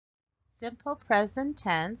Simple present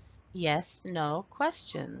tense, yes, no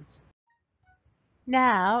questions.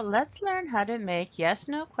 Now, let's learn how to make yes,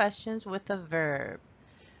 no questions with a verb.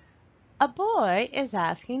 A boy is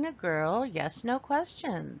asking a girl yes, no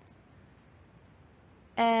questions.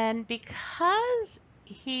 And because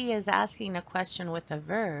he is asking a question with a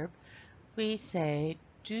verb, we say,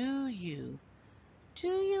 do you? Do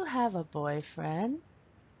you have a boyfriend?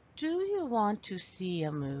 Do you want to see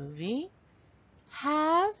a movie?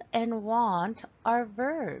 Have and want are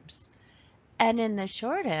verbs. And in the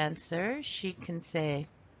short answer, she can say,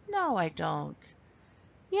 no, I don't.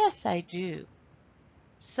 Yes, I do.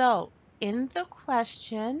 So in the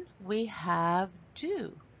question, we have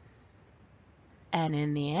do. And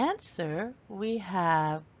in the answer, we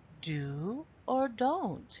have do or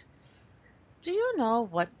don't. Do you know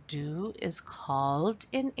what do is called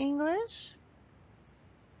in English?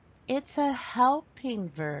 It's a helping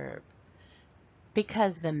verb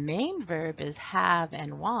because the main verb is have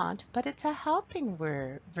and want, but it's a helping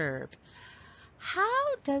verb.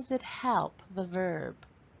 How does it help the verb?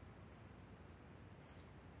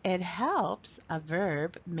 It helps a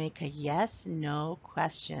verb make a yes/no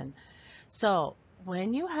question. So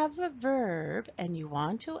when you have a verb and you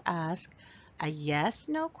want to ask a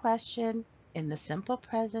yes/no question in the simple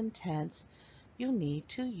present tense, you need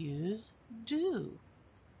to use do.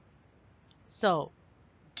 So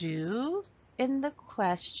do in the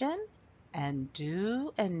question and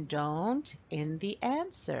do and don't in the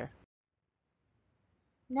answer.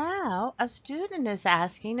 Now, a student is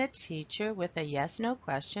asking a teacher with a yes/no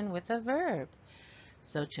question with a verb.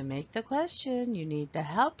 So to make the question, you need the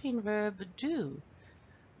helping verb do.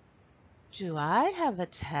 Do I have a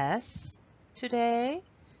test today?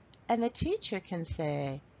 And the teacher can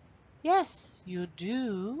say, yes, you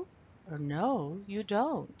do, or no, you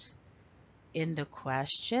don't. In the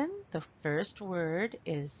question, the first word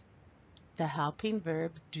is the helping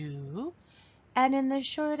verb do, and in the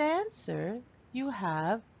short answer, you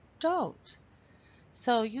have don't.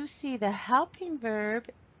 So you see the helping verb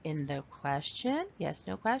in the question, yes,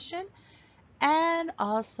 no question, and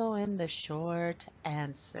also in the short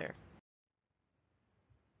answer.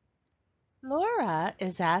 Laura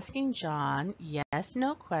is asking John yes,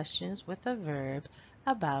 no questions with a verb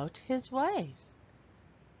about his wife.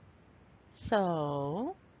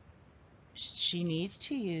 So she needs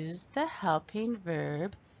to use the helping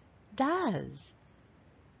verb does.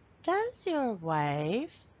 Does your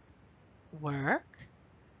wife work?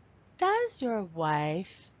 Does your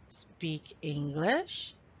wife speak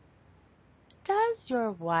English? Does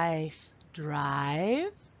your wife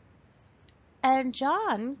drive? And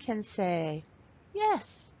John can say,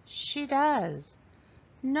 yes, she does.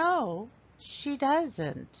 No, she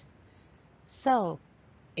doesn't. So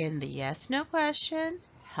in the yes/no question,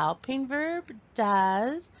 helping verb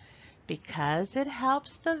does because it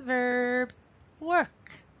helps the verb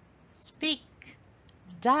work, speak,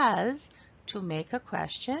 does to make a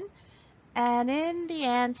question. And in the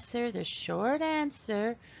answer, the short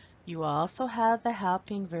answer, you also have the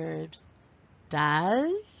helping verbs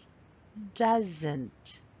does,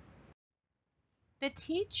 doesn't. The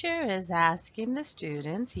teacher is asking the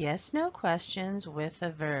students yes/no questions with a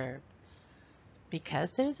verb.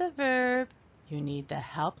 Because there's a verb, you need the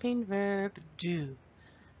helping verb do.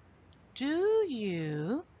 Do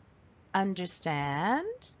you understand?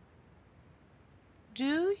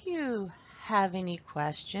 Do you have any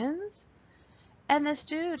questions? And the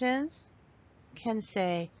students can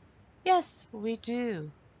say, yes, we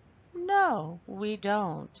do. No, we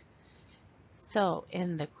don't. So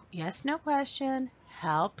in the yes/no question,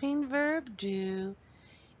 helping verb do.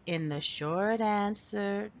 In the short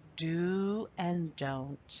answer, do and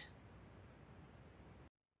don't.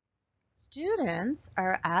 Students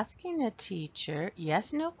are asking a teacher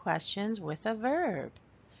yes/no questions with a verb.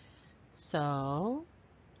 So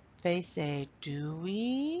they say, do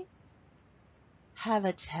we have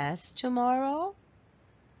a test tomorrow?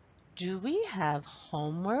 Do we have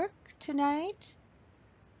homework tonight?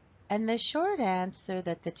 And the short answer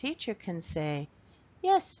that the teacher can say,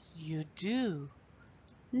 yes, you do.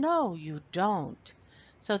 No, you don't.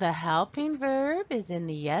 So the helping verb is in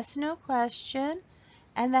the yes/no question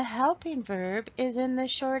and the helping verb is in the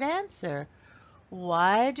short answer.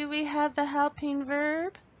 Why do we have the helping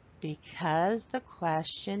verb? Because the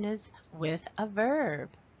question is with a verb.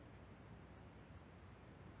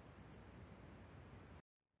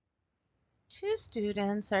 Two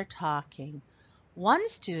students are talking. One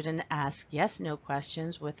student asks yes/no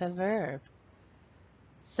questions with a verb.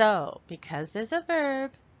 So, because there's a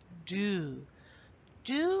verb, do.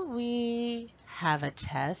 Do we have a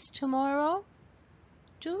test tomorrow?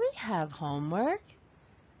 Do we have homework?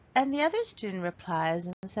 And the other student replies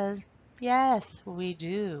and says, yes, we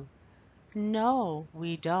do. No,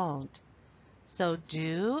 we don't. So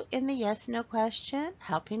do in the yes, no question,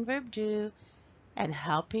 helping verb do, and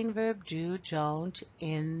helping verb do, don't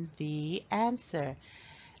in the answer.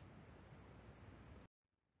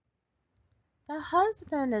 The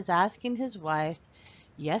husband is asking his wife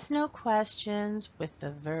yes, no questions with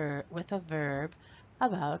a verb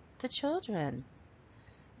about the children.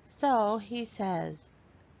 So he says,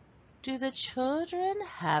 do the children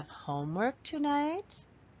have homework tonight?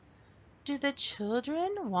 Do the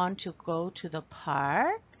children want to go to the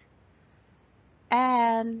park?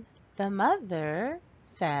 And the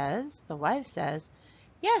wife says,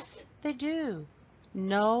 yes, they do.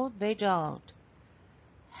 No, they don't.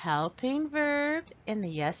 Helping verb in the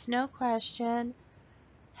yes, no question.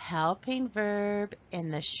 Helping verb in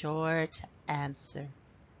the short answer.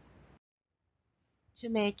 To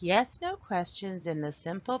make yes, no questions in the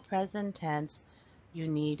simple present tense, you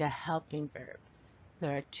need a helping verb.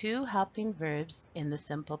 There are two helping verbs in the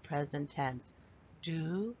simple present tense,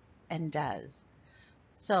 do and does.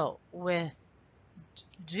 So with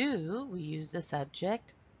do, we use the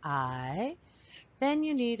subject, I. Then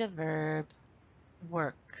you need a verb,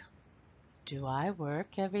 work. Do I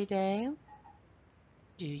work every day?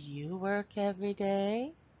 Do you work every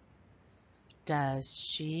day? Does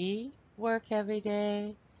she work every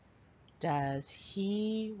day? Does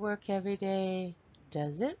he work every day?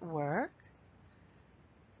 Does it work?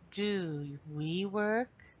 Do we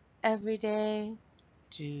work every day?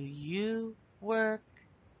 Do you work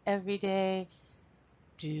every day?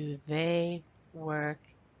 Do they work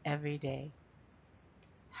every day?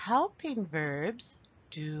 Helping verbs,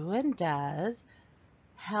 do and does,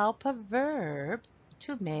 help a verb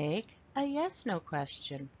to make a yes/no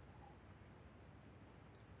question.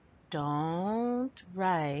 Don't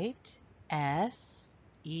write S,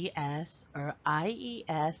 ES, or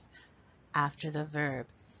IES after the verb.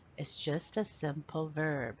 It's just a simple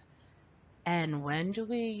verb. And when do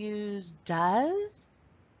we use does?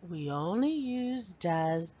 We only use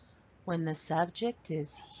does when the subject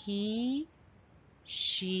is he,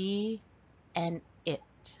 she, and it.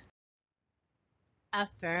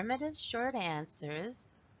 Affirmative short answers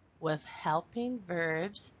with helping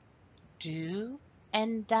verbs do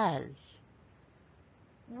and does.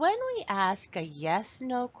 When we ask a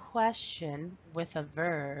yes/no question with a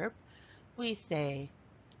verb, we say,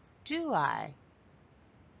 do I?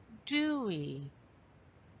 Do we?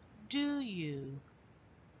 Do you?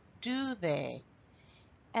 Do they?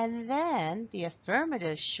 And then the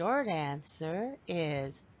affirmative short answer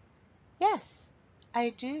is, yes,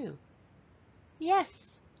 I do.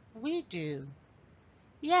 Yes, we do.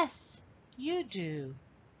 Yes, you do.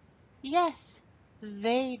 Yes,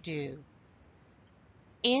 they do.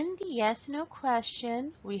 In the yes/no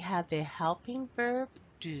question, we have the helping verb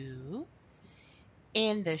do.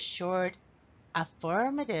 In the short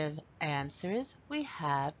affirmative answers, we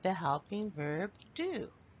have the helping verb do.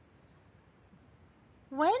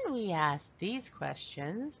 When we ask these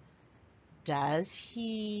questions, does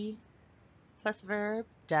he plus verb,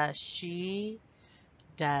 does she,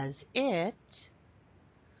 does it,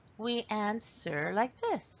 we answer like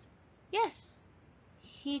this. Yes,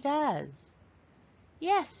 he does.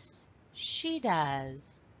 Yes, she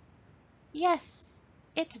does. Yes,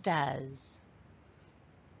 it does.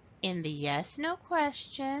 In the yes/no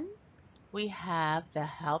question, we have the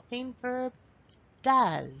helping verb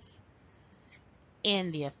does.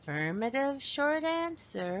 In the affirmative short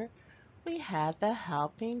answer, we have the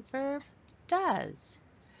helping verb does.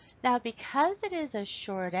 Now, because it is a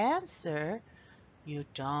short answer, you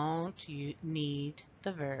don't need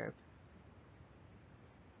the verb.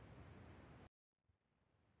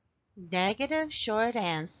 Negative short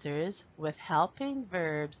answers with helping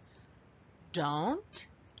verbs don't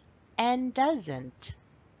and doesn't.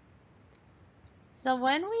 So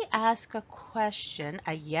when we ask a question,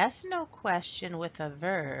 a yes/no question with a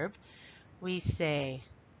verb, we say,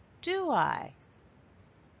 do I?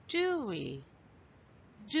 Do we?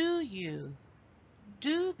 Do you?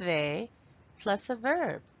 Do they? Plus a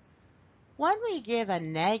verb. When we give a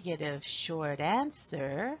negative short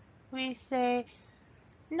answer, we say,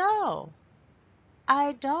 no,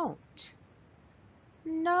 I don't.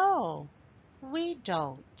 No, we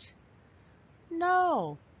don't.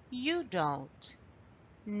 No, you don't.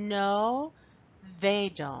 No, they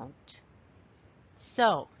don't.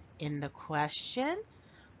 So, in the question,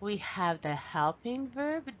 we have the helping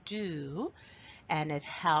verb do, and it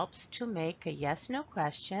helps to make a yes/no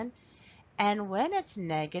question. And when it's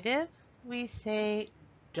negative, we say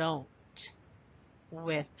don't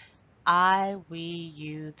with I, we,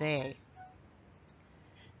 you, they.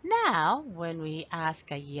 Now, when we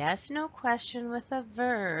ask a yes/no question with a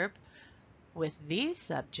verb with these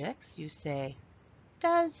subjects, you say,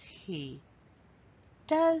 does he?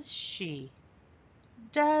 Does she?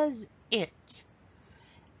 Does it?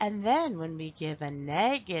 And then when we give a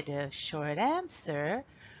negative short answer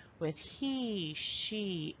with he,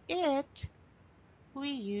 she, it, we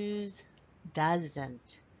use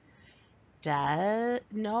doesn't.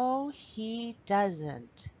 No, he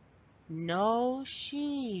doesn't. No,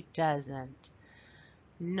 she doesn't.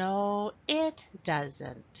 No, it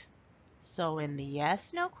doesn't. So in the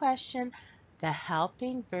yes/no question, the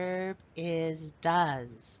helping verb is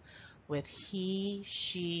does with he,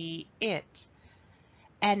 she, it.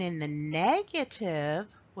 And in the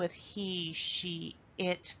negative with he, she,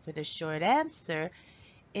 it for the short answer,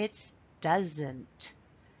 it's doesn't.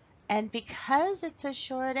 And because it's a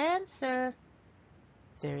short answer,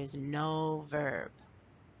 there is no verb.